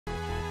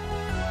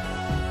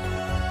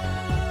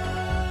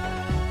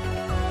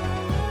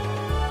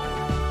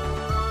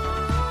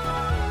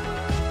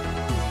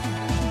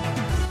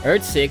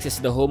Earth 6 is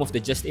the home of the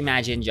Just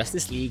Imagine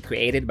Justice League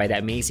created by the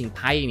amazing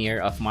pioneer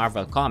of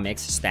Marvel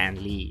Comics,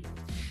 Stan Lee.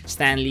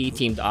 Stan Lee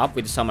teamed up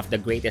with some of the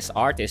greatest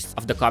artists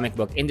of the comic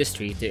book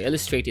industry to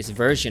illustrate his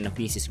version of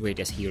DC's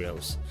greatest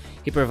heroes.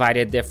 He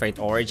provided different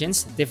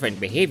origins, different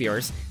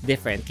behaviors,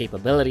 different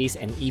capabilities,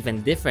 and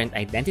even different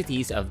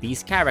identities of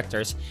these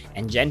characters,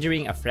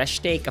 engendering a fresh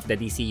take of the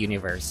DC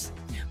universe.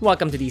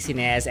 Welcome to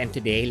DCNES, and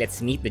today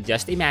let's meet the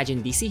Just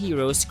Imagine DC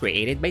heroes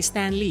created by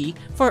Stan Lee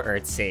for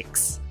Earth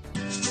 6.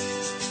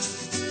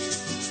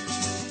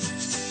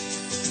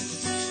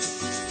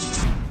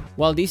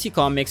 While DC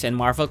Comics and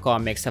Marvel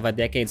Comics have a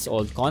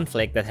decades-old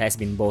conflict that has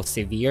been both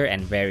severe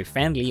and very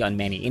friendly on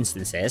many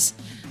instances,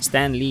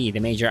 Stan Lee,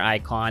 the major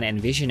icon and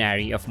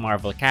visionary of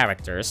Marvel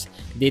characters,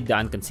 did the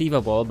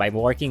inconceivable by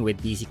working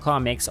with DC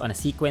Comics on a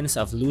sequence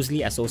of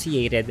loosely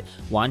associated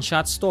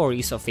one-shot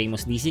stories of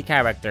famous DC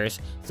characters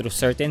through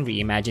certain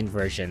reimagined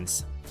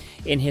versions.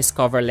 In his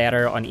cover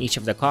letter on each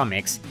of the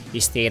comics, he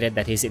stated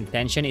that his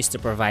intention is to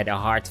provide a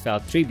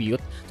heartfelt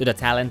tribute to the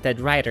talented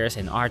writers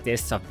and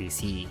artists of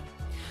DC.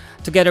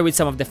 Together with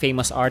some of the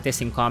famous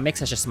artists in comics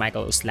such as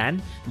Michael Uslan,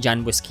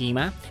 John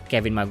Buscema,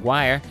 Kevin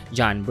Maguire,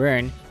 John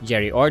Byrne,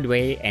 Jerry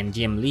Ordway, and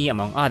Jim Lee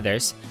among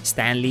others,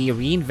 Stan Lee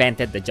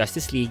reinvented the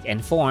Justice League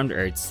and formed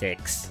Earth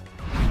 6.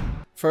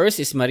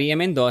 First is Maria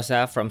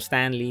Mendoza from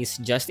Stan Lee's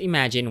Just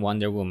Imagine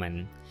Wonder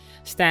Woman.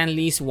 Stan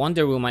Lee's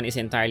Wonder Woman is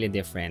entirely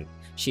different.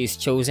 She is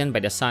chosen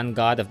by the sun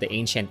god of the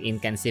ancient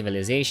Incan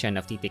civilization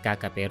of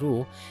Titicaca,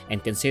 Peru,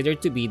 and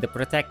considered to be the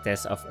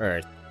protectress of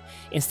Earth.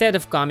 Instead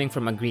of coming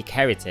from a Greek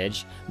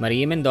heritage,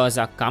 Maria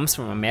Mendoza comes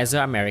from a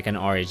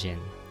Mesoamerican origin.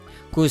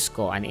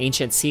 Cusco, an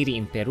ancient city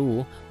in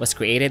Peru, was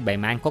created by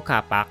Manco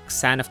Capac,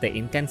 son of the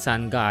Incan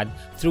sun god,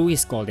 through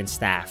his golden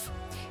staff.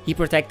 He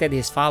protected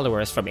his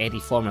followers from any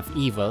form of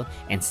evil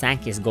and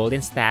sank his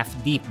golden staff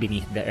deep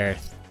beneath the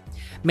earth.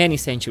 Many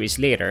centuries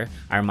later,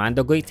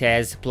 Armando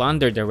Goites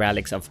plundered the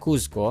relics of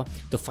Cusco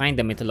to find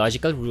the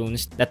mythological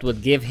runes that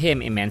would give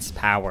him immense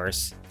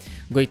powers.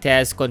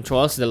 Goites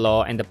controls the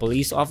law and the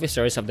police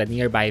officers of the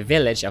nearby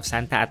village of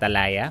Santa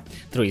Atalaya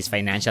through his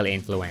financial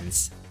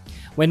influence.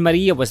 When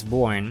Maria was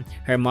born,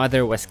 her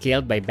mother was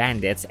killed by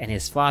bandits and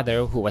his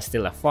father, who was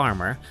still a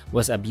farmer,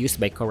 was abused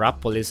by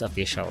corrupt police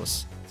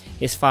officials.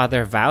 His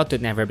father vowed to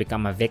never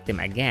become a victim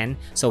again,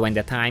 so when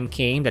the time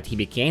came that he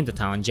became the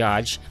town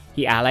judge,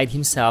 he allied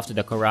himself to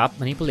the corrupt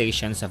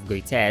manipulations of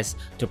Goites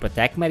to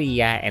protect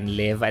Maria and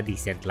live a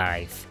decent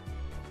life.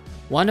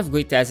 One of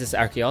Goites'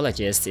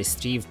 archaeologists is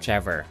Steve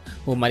Trevor,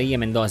 who Maria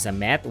Mendoza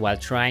met while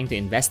trying to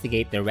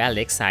investigate the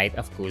relic site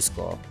of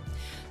Cusco.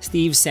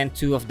 Steve sent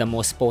two of the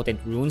most potent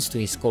runes to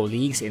his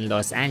colleagues in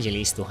Los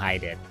Angeles to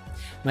hide it.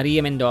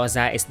 Maria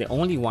Mendoza is the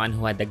only one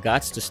who had the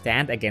guts to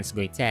stand against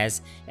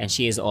Goites, and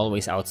she is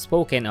always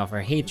outspoken of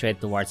her hatred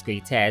towards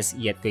Goites,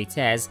 yet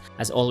Goites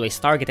has always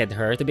targeted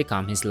her to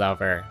become his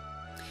lover.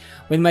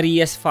 When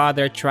Maria's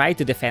father tried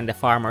to defend the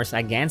farmers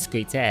against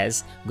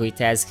Goites,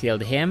 Goites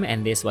killed him,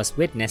 and this was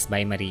witnessed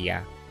by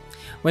Maria.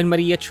 When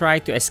Maria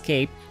tried to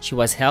escape, she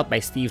was helped by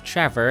Steve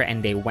Trevor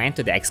and they went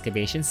to the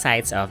excavation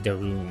sites of the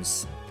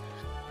runes.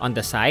 On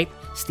the site,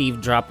 Steve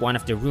dropped one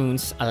of the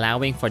runes,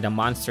 allowing for the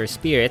monster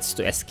spirits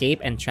to escape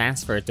and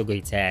transfer to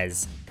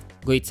Goites.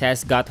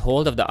 Goites got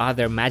hold of the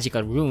other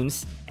magical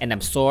runes and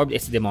absorbed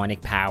its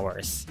demonic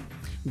powers.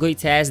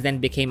 Goites then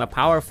became a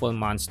powerful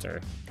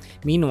monster.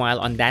 Meanwhile,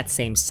 on that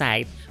same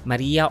site,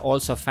 Maria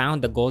also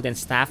found the golden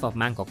staff of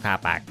Manco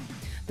Capac.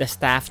 The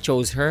staff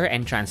chose her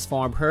and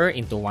transformed her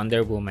into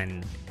Wonder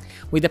Woman.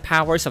 With the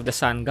powers of the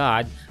sun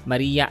god,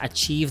 Maria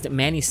achieved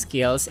many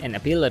skills and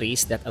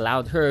abilities that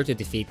allowed her to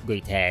defeat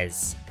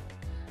Goites.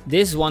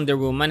 This Wonder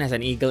Woman has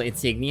an eagle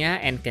insignia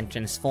and can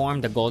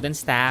transform the golden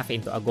staff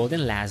into a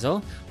golden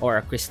lasso or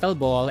a crystal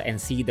ball and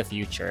see the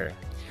future.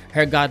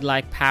 Her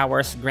godlike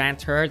powers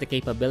grant her the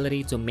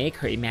capability to make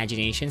her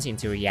imaginations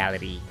into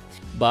reality.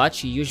 But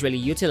she usually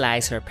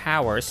utilizes her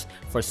powers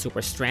for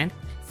super strength,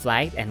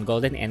 flight, and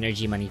golden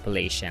energy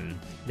manipulation.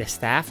 The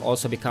staff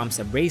also becomes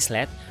a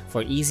bracelet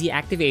for easy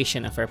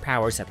activation of her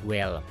powers at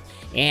will,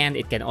 and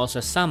it can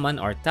also summon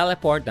or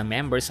teleport the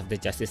members of the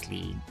Justice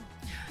League.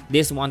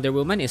 This Wonder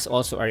Woman is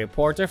also a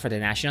reporter for the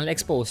National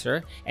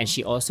Exposer, and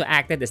she also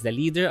acted as the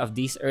leader of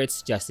this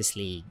Earth's Justice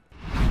League.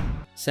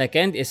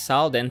 Second is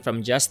Salden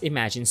from Just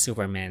Imagine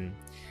Superman.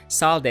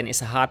 Salden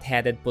is a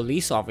hot-headed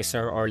police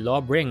officer or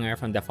lawbringer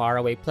from the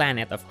faraway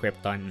planet of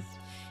Krypton.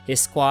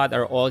 His squad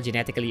are all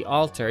genetically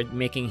altered,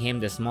 making him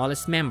the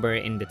smallest member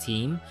in the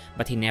team,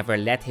 but he never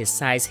let his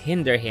size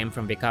hinder him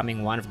from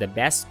becoming one of the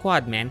best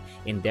squadmen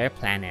in their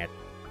planet.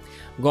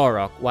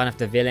 Gorok, one of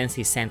the villains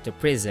he sent to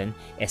prison,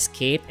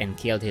 escaped and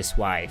killed his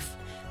wife.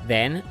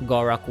 Then,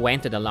 Gorok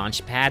went to the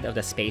launch pad of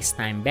the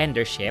space-time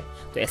bender ship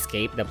to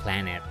escape the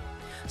planet.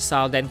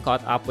 Salden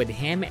caught up with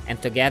him, and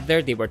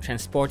together they were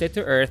transported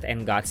to Earth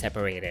and got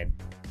separated.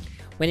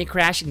 When he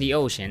crashed in the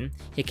ocean,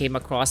 he came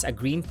across a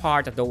green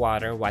part of the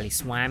water while he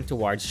swam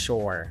towards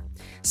shore.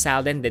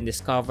 Salden then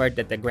discovered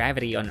that the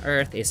gravity on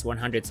Earth is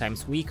 100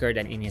 times weaker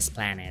than in his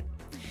planet.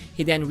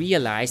 He then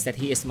realized that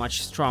he is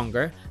much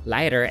stronger,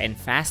 lighter, and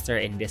faster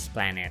in this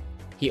planet.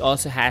 He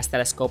also has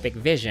telescopic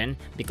vision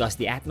because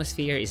the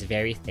atmosphere is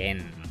very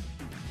thin.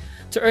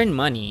 To earn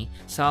money,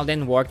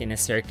 Salden worked in a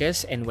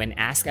circus, and when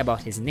asked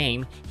about his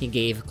name, he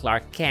gave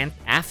Clark Kent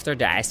after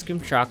the ice cream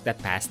truck that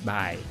passed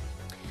by.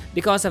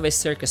 Because of his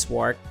circus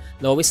work,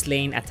 Lois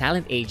Lane, a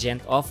talent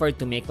agent, offered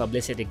to make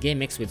publicity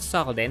gimmicks with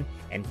Salden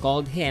and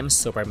called him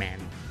Superman.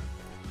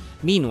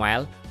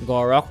 Meanwhile,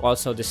 Gorok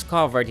also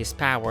discovered his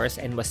powers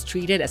and was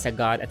treated as a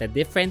god at a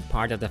different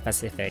part of the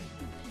Pacific.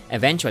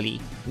 Eventually,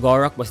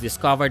 Gorok was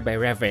discovered by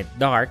Reverend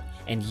Darrk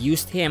and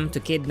used him to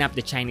kidnap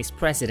the Chinese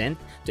president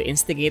to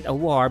instigate a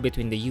war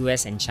between the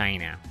US and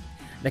China.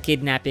 The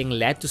kidnapping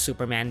led to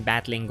Superman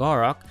battling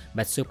Gorok,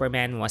 but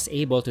Superman was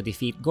able to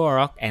defeat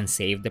Gorok and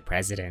save the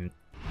president.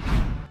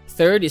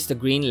 Third is the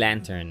Green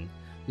Lantern.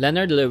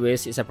 Leonard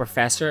Lewis is a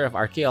professor of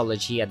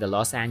archaeology at the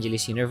Los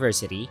Angeles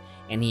University,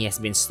 and he has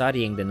been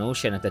studying the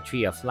notion of the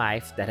Tree of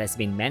Life that has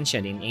been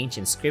mentioned in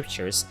ancient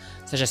scriptures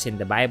such as in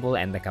the Bible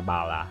and the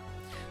Kabbalah.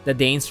 The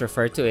Danes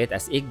refer to it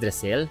as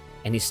Yggdrasil,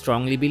 and he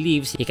strongly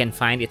believes he can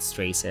find its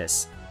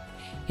traces.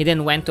 He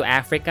then went to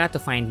Africa to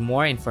find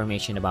more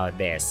information about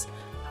this.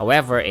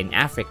 However, in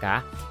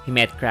Africa, he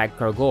met Crag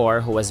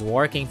Krogor, who was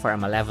working for a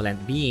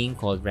malevolent being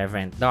called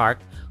Reverend Darrk,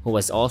 who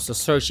was also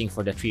searching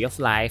for the Tree of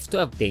Life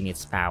to obtain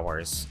its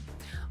powers.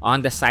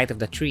 On the site of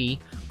the tree,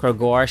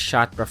 Krogor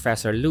shot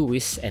Professor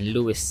Lewis, and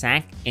Lewis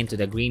sank into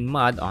the green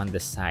mud on the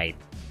site.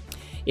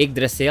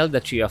 Yggdrasil, the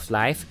Tree of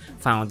Life,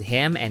 found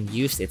him and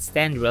used its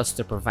tendrils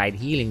to provide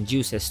healing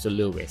juices to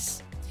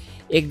Lewis.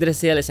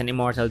 Yggdrasil is an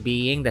immortal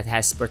being that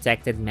has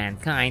protected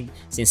mankind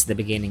since the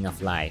beginning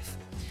of life.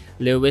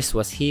 Lewis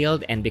was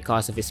healed, and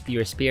because of his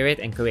pure spirit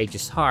and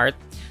courageous heart,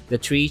 the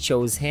tree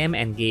chose him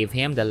and gave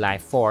him the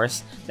life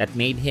force that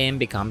made him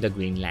become the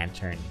Green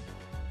Lantern.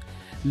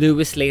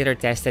 Lewis later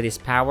tested his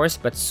powers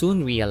but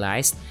soon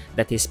realized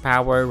that his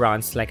power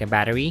runs like a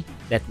battery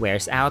that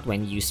wears out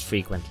when used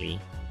frequently.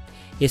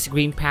 His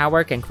green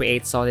power can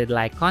create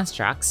solid-like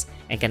constructs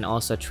and can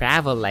also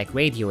travel like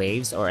radio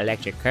waves or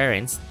electric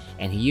currents,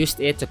 and he used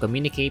it to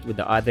communicate with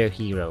the other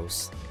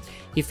heroes.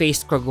 He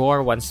faced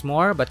Krogor once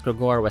more, but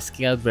Krogor was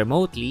killed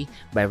remotely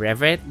by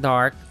Reverend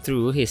Darrk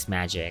through his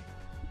magic.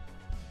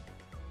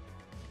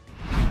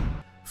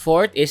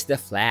 Fourth is the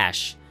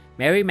Flash.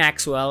 Mary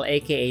Maxwell,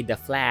 aka The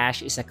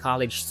Flash, is a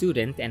college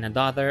student and a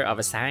daughter of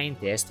a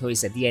scientist who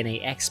is a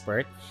DNA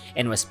expert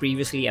and was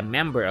previously a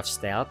member of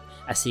Stealth,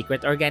 a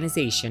secret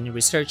organization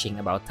researching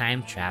about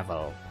time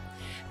travel.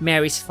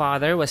 Mary's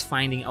father was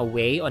finding a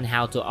way on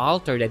how to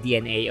alter the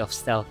DNA of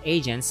Stealth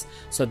agents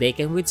so they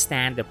can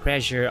withstand the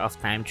pressure of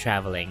time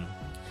traveling.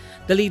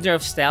 The leader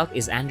of Stealth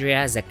is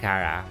Andrea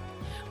Zakara.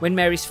 When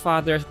Mary's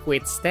father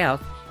quit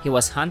Stealth, he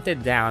was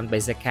hunted down by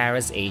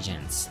Zakara's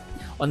agents.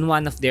 On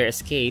one of their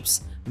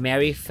escapes,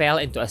 Mary fell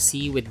into a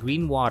sea with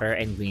green water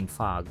and green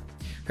fog.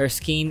 Her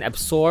skin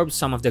absorbed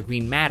some of the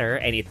green matter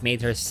and it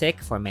made her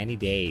sick for many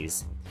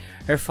days.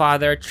 Her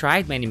father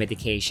tried many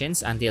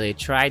medications until he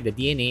tried the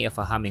DNA of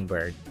a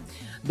hummingbird.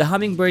 The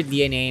hummingbird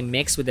DNA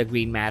mixed with the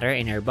green matter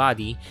in her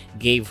body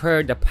gave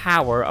her the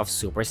power of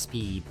super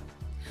speed.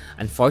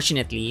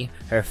 Unfortunately,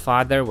 her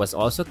father was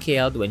also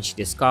killed when she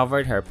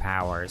discovered her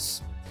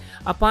powers.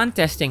 Upon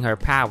testing her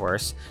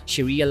powers,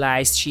 she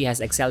realized she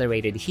has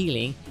accelerated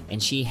healing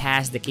and she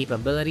has the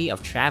capability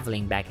of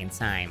traveling back in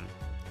time.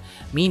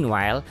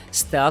 Meanwhile,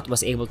 Stealth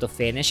was able to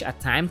finish a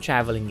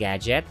time-traveling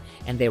gadget,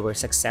 and they were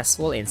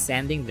successful in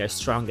sending their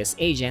strongest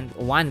agent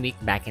 1 week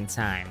back in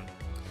time.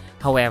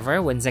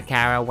 However, when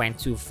Zakara went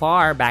too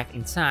far back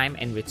in time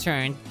and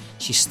returned,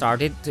 she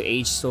started to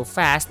age so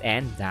fast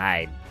and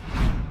died.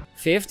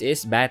 Fifth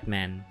is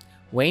Batman.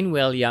 Wayne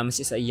Williams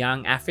is a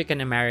young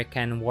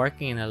African-American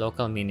working in a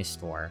local mini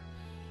store.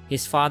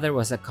 His father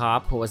was a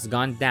cop who was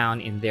gunned down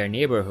in their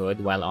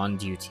neighborhood while on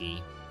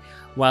duty.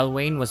 While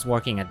Wayne was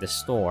working at the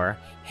store,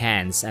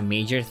 Hans, a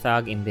major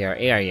thug in their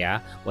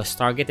area, was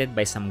targeted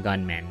by some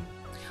gunmen.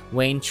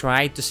 Wayne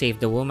tried to save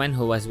the woman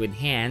who was with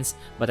Hans,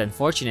 but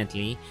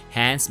unfortunately,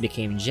 Hans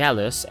became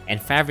jealous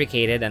and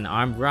fabricated an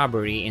armed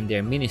robbery in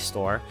their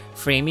mini-store,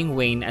 framing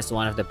Wayne as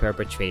one of the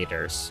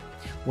perpetrators.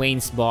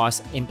 Wayne's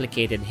boss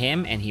implicated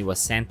him and he was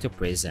sent to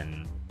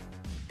prison.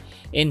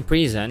 In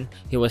prison,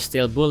 he was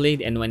still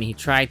bullied, and when he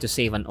tried to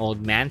save an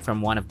old man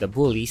from one of the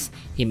bullies,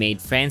 he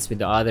made friends with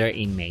the other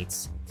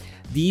inmates.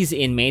 These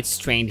inmates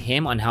trained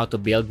him on how to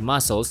build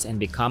muscles and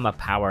become a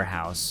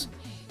powerhouse.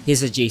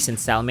 His adjacent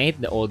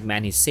cellmate, the old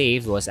man he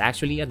saved, was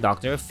actually a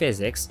doctor of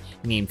physics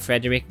named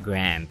Frederick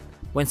Grant.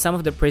 When some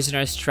of the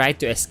prisoners tried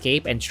to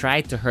escape and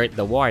tried to hurt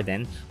the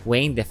warden,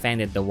 Wayne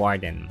defended the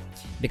warden.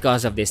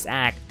 Because of this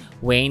act,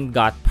 Wayne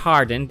got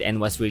pardoned and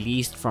was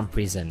released from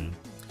prison.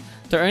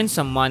 To earn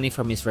some money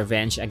from his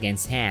revenge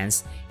against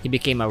Hans, he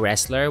became a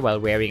wrestler while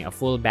wearing a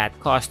full bat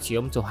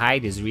costume to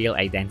hide his real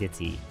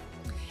identity.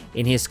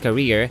 In his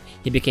career,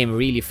 he became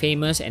really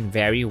famous and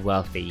very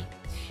wealthy.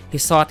 He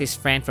sought his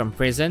friend from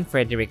prison,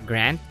 Frederick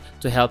Grant,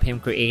 to help him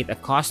create a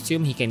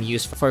costume he can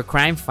use for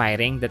crime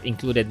fighting that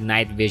included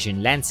night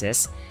vision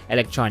lenses,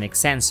 electronic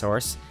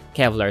sensors,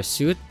 Kevlar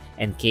suit,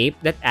 and cape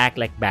that act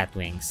like bat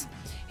wings.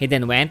 He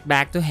then went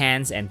back to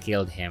Hans and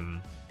killed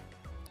him.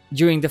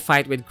 During the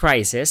fight with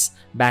Crisis,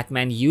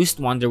 Batman used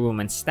Wonder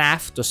Woman's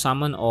staff to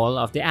summon all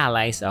of the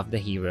allies of the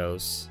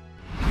heroes.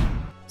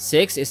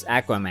 6 is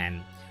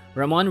Aquaman.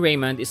 Ramon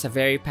Raymond is a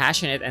very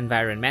passionate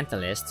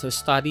environmentalist who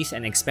studies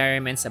and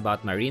experiments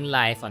about marine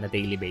life on a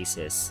daily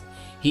basis.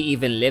 He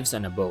even lives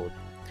on a boat.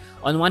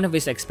 On one of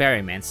his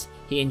experiments,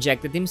 he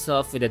injected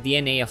himself with the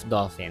DNA of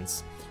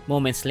dolphins.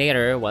 Moments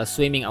later, while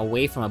swimming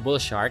away from a bull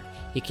shark,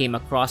 he came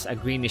across a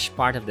greenish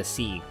part of the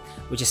sea,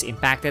 which is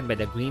impacted by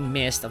the green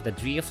mist of the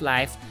Tree of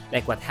Life,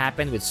 like what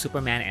happened with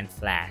Superman and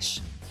Flash.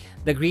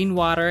 The green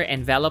water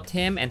enveloped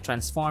him and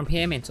transformed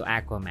him into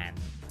Aquaman.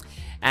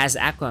 As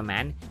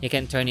Aquaman, he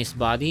can turn his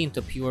body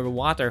into pure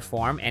water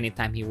form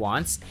anytime he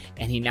wants,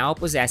 and he now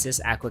possesses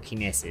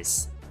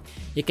aquakinesis.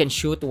 He can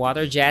shoot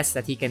water jets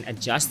that he can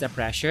adjust the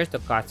pressure to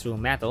cut through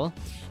metal.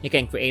 He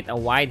can create a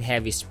wide,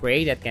 heavy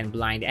spray that can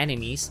blind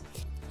enemies.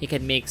 He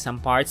can make some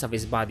parts of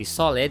his body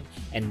solid,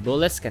 and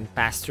bullets can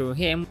pass through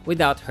him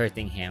without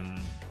hurting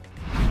him.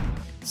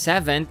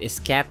 7th is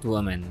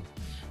Catwoman.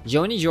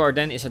 Joani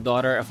Jordan is a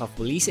daughter of a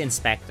police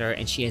inspector,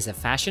 and she is a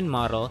fashion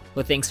model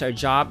who thinks her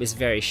job is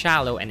very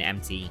shallow and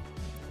empty.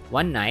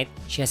 One night,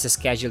 she has a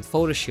scheduled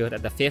photo shoot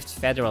at the 5th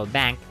Federal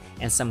Bank,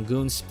 and some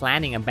goons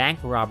planning a bank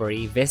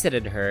robbery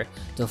visited her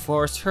to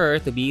force her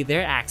to be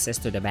their access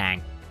to the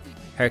bank.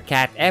 Her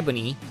cat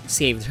Ebony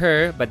saved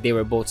her, but they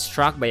were both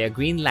struck by a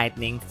green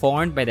lightning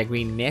formed by the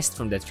green mist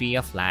from the Tree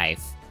of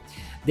Life.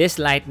 This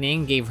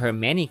lightning gave her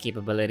many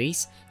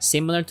capabilities,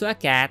 similar to a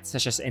cat,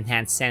 such as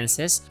enhanced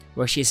senses,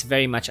 where she is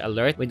very much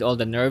alert with all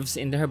the nerves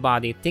in her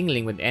body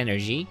tingling with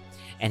energy,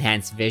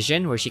 enhanced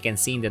vision, where she can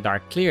see in the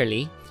dark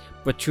clearly,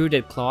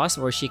 protruded claws,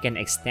 where she can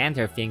extend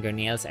her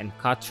fingernails and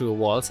cut through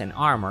walls and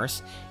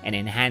armors, and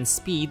enhanced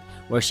speed,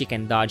 where she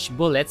can dodge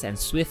bullets and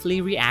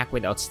swiftly react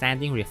with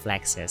outstanding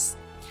reflexes.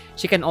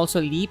 She can also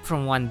leap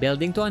from one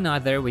building to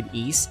another with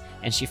ease,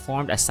 and she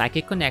formed a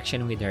psychic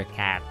connection with her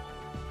cat.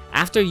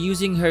 After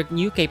using her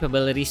new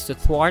capabilities to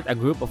thwart a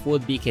group of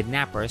would-be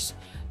kidnappers,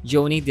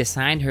 Joani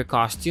designed her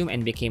costume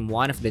and became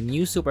one of the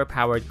new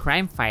superpowered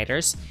crime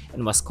fighters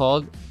and was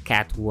called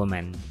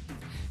Catwoman.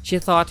 She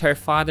thought her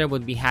father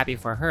would be happy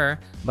for her,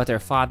 but her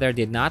father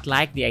did not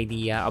like the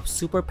idea of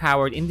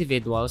superpowered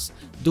individuals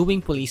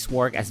doing police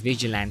work as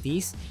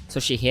vigilantes, so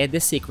she hid the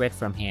secret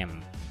from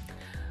him.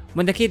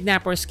 When the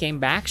kidnappers came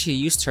back, she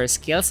used her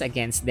skills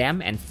against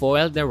them and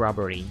foiled the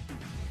robbery.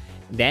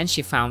 Then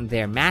she found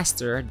their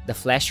master, the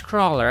Flesh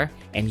Crawler,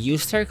 and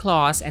used her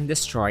claws and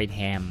destroyed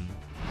him.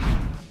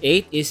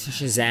 8 is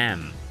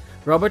Shazam.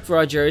 Robert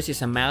Rogers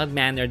is a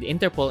mild-mannered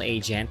Interpol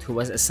agent who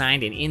was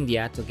assigned in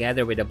India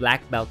together with a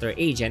Black Belter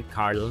agent,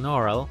 Carl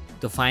Norrell,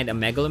 to find a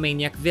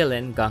megalomaniac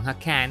villain, Gung-Ha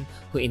Khan,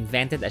 who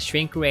invented a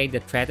shrink ray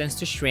that threatens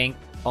to shrink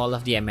all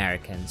of the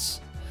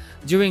Americans.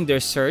 During their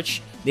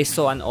search, they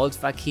saw an old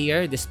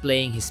fakir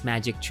displaying his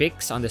magic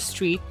tricks on the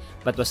street,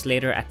 but was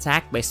later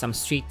attacked by some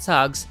street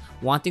thugs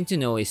wanting to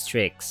know his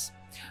tricks.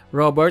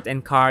 Robert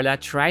and Carla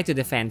try to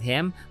defend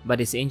him, but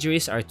his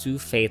injuries are too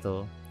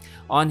fatal.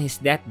 On his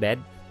deathbed,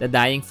 the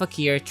dying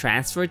fakir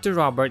transferred to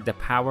Robert the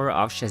power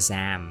of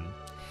Shazam.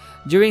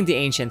 During the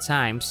ancient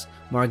times,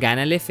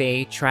 Morgana Le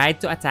Fay tried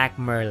to attack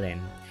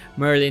Merlin.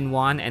 Merlin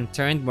won and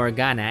turned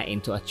Morgana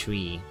into a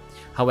tree.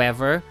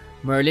 However,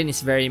 Merlin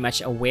is very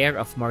much aware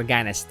of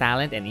Morgana's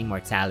talent and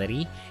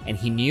immortality, and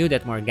he knew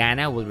that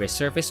Morgana will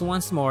resurface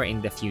once more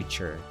in the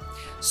future.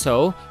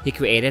 So, he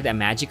created a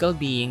magical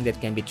being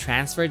that can be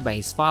transferred by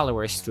his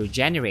followers through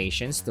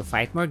generations to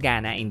fight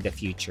Morgana in the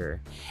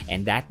future,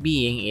 and that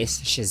being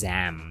is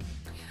Shazam.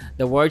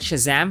 The word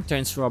Shazam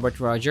turns Robert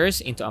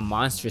Rogers into a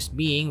monstrous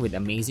being with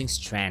amazing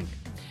strength.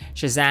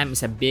 Shazam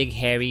is a big,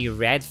 hairy,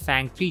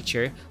 red-fanged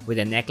creature with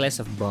a necklace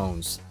of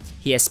bones.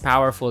 He has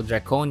powerful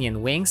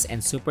draconian wings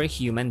and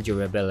superhuman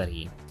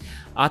durability.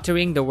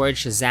 Uttering the word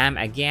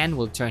Shazam again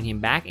will turn him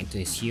back into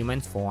his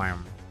human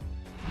form.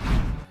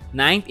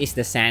 9th is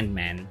the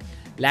Sandman.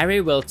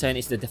 Larry Wilton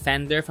is the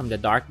defender from the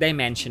dark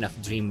dimension of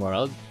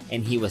Dreamworld,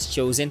 and he was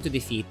chosen to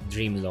defeat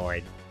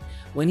Dreamlord.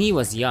 When he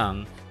was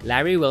young,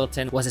 Larry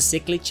Wilton was a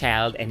sickly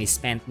child and he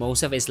spent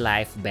most of his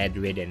life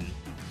bedridden.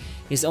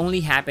 His only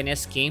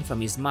happiness came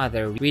from his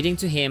mother reading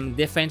to him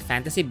different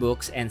fantasy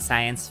books and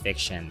science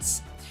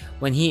fictions.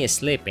 When he is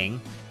sleeping,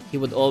 he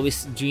would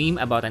always dream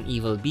about an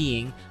evil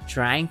being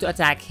trying to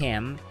attack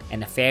him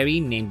and a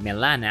fairy named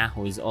Melana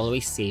who is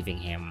always saving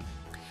him.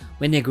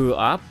 When he grew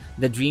up,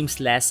 the dreams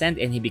lessened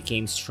and he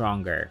became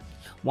stronger.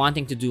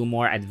 Wanting to do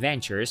more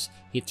adventures,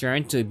 he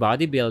turned to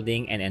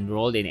bodybuilding and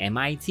enrolled in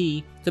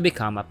MIT to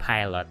become a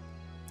pilot.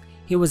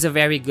 He was a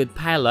very good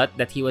pilot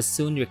that he was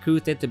soon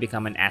recruited to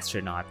become an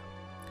astronaut.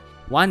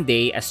 One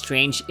day, a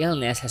strange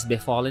illness has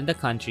befallen the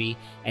country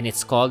and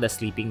it's called the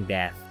sleeping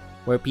death,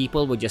 where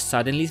people would just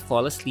suddenly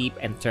fall asleep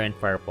and turn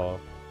purple.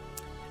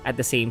 At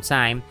the same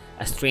time,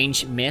 a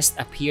strange mist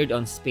appeared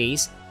on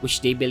space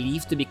which they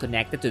believed to be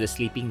connected to the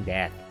sleeping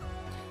death.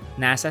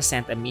 NASA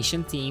sent a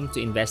mission team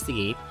to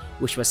investigate,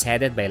 which was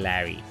headed by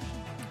Larry.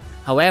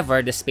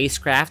 However, the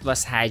spacecraft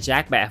was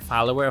hijacked by a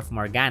follower of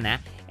Morgana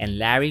and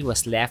Larry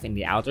was left in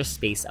the outer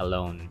space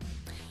alone.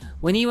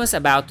 When he was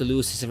about to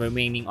lose his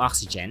remaining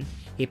oxygen,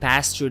 he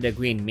passed through the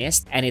green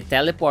mist and it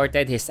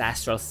teleported his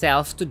astral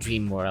self to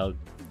Dreamworld.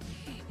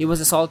 He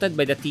was assaulted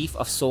by the Thief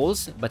of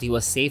Souls, but he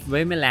was saved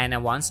by Milana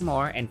once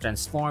more and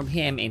transformed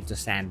him into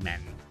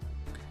Sandman.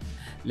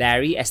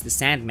 Larry, as the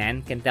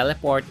Sandman, can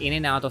teleport in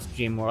and out of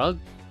Dreamworld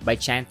by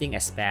chanting a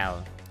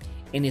spell.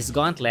 In his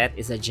gauntlet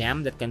is a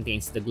gem that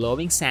contains the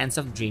glowing sands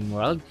of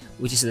Dreamworld,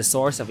 which is the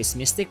source of his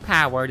mystic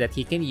power that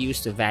he can use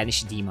to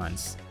vanish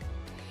demons.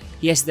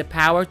 He has the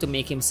power to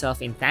make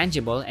himself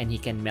intangible and he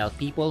can melt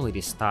people with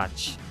his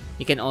touch.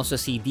 He can also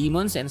see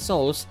demons and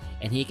souls,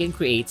 and he can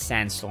create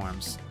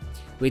sandstorms.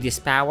 With his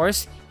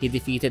powers, he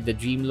defeated the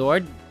Dream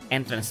Lord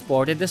and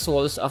transported the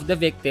souls of the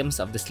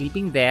victims of the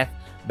Sleeping Death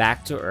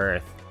back to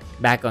Earth.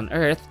 Back on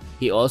Earth,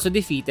 he also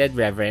defeated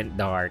Reverend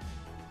Darrk.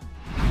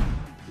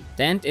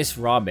 10th is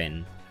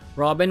Robin.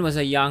 Robin was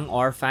a young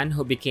orphan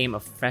who became a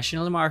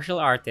professional martial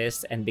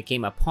artist and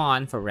became a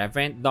pawn for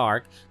Reverend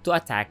Darrk to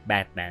attack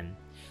Batman.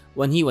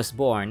 When he was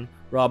born,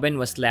 Robin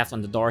was left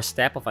on the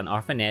doorstep of an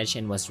orphanage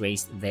and was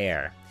raised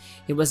there.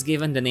 He was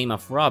given the name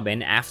of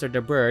Robin after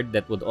the bird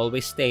that would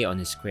always stay on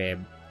his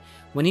crib.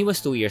 When he was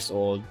 2 years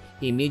old,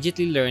 he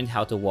immediately learned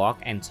how to walk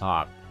and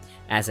talk.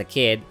 As a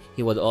kid,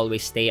 he would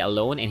always stay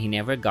alone and he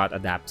never got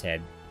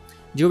adopted.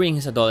 During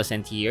his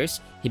adolescent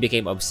years, he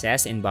became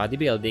obsessed in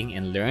bodybuilding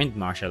and learned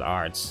martial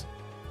arts.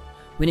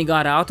 When he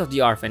got out of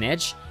the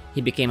orphanage,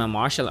 he became a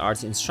martial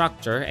arts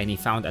instructor and he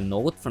found a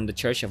note from the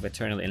Church of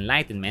Eternal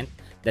Enlightenment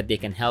that they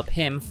can help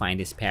him find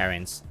his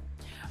parents.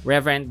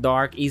 Reverend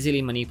Darrk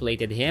easily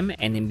manipulated him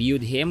and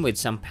imbued him with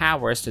some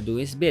powers to do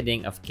his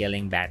bidding of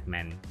killing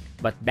Batman.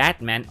 But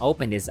Batman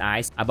opened his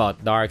eyes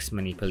about Dark's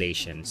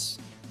manipulations.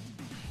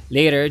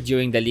 Later,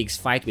 during the League's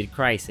fight with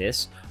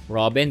Crisis,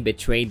 Robin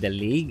betrayed the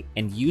League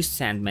and used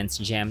Sandman's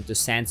gem to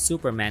send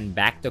Superman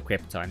back to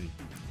Krypton.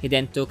 He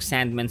then took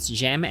Sandman's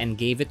gem and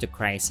gave it to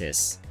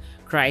Crisis.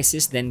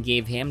 Crisis then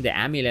gave him the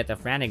Amulet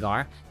of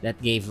Rhaegar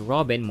that gave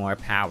Robin more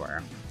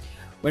power.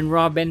 When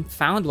Robin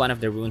found one of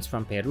the runes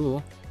from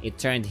Peru, it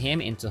turned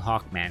him into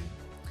Hawkman.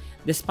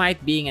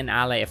 Despite being an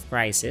ally of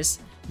Crisis,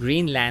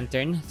 Green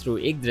Lantern,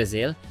 through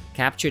Yggdrasil,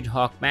 captured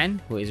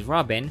Hawkman, who is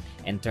Robin,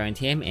 and turned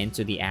him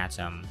into the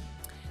Atom.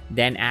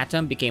 Then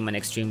Atom became an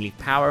extremely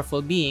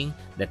powerful being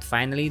that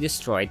finally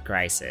destroyed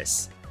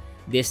Crisis.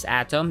 This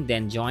Atom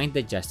then joined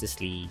the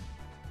Justice League.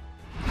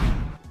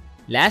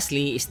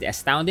 Lastly is the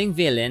astounding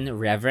villain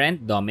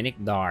Reverend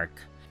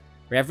Darrk.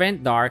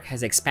 Reverend Darrk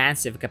has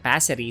expansive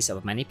capacities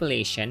of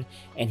manipulation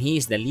and he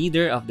is the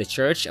leader of the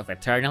Church of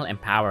Eternal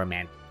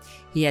Empowerment.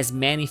 He has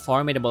many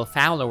formidable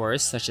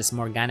followers such as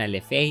Morgana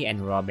Le Fay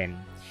and Robin.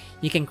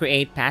 He can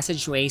create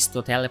passageways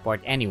to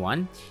teleport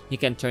anyone, he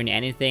can turn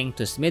anything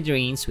to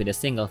smithereens with a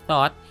single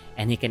thought,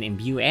 and he can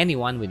imbue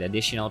anyone with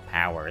additional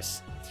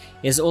powers.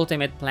 His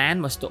ultimate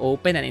plan was to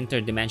open an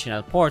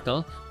interdimensional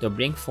portal to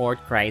bring forth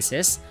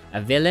Crisis,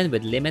 a villain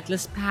with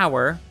limitless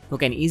power who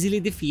can easily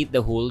defeat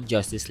the whole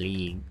Justice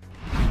League.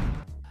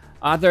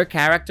 Other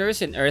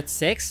characters in Earth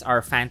 6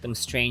 are Phantom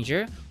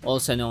Stranger,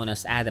 also known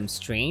as Adam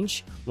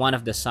Strange, one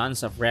of the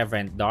sons of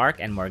Reverend Darrk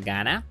and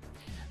Morgana.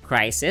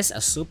 Crisis, a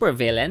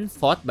supervillain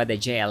fought by the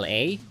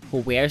JLA who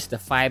wears the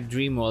 5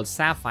 Dreamworld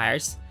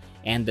Sapphires,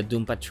 and the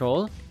Doom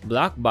Patrol,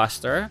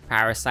 Blockbuster,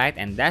 Parasite,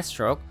 and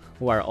Deathstroke,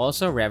 who are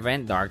also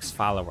Reverend Darrk's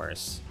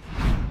followers.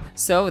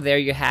 So there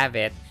you have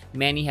it.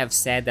 Many have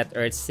said that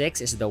Earth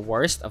 6 is the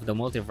worst of the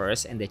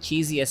multiverse and the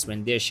cheesiest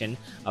rendition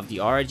of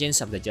the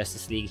origins of the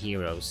Justice League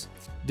heroes.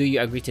 Do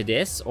you agree to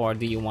this, or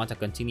do you want a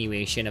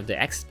continuation of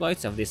the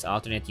exploits of this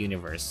alternate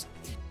universe?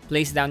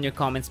 Place down your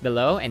comments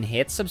below and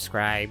hit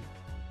subscribe.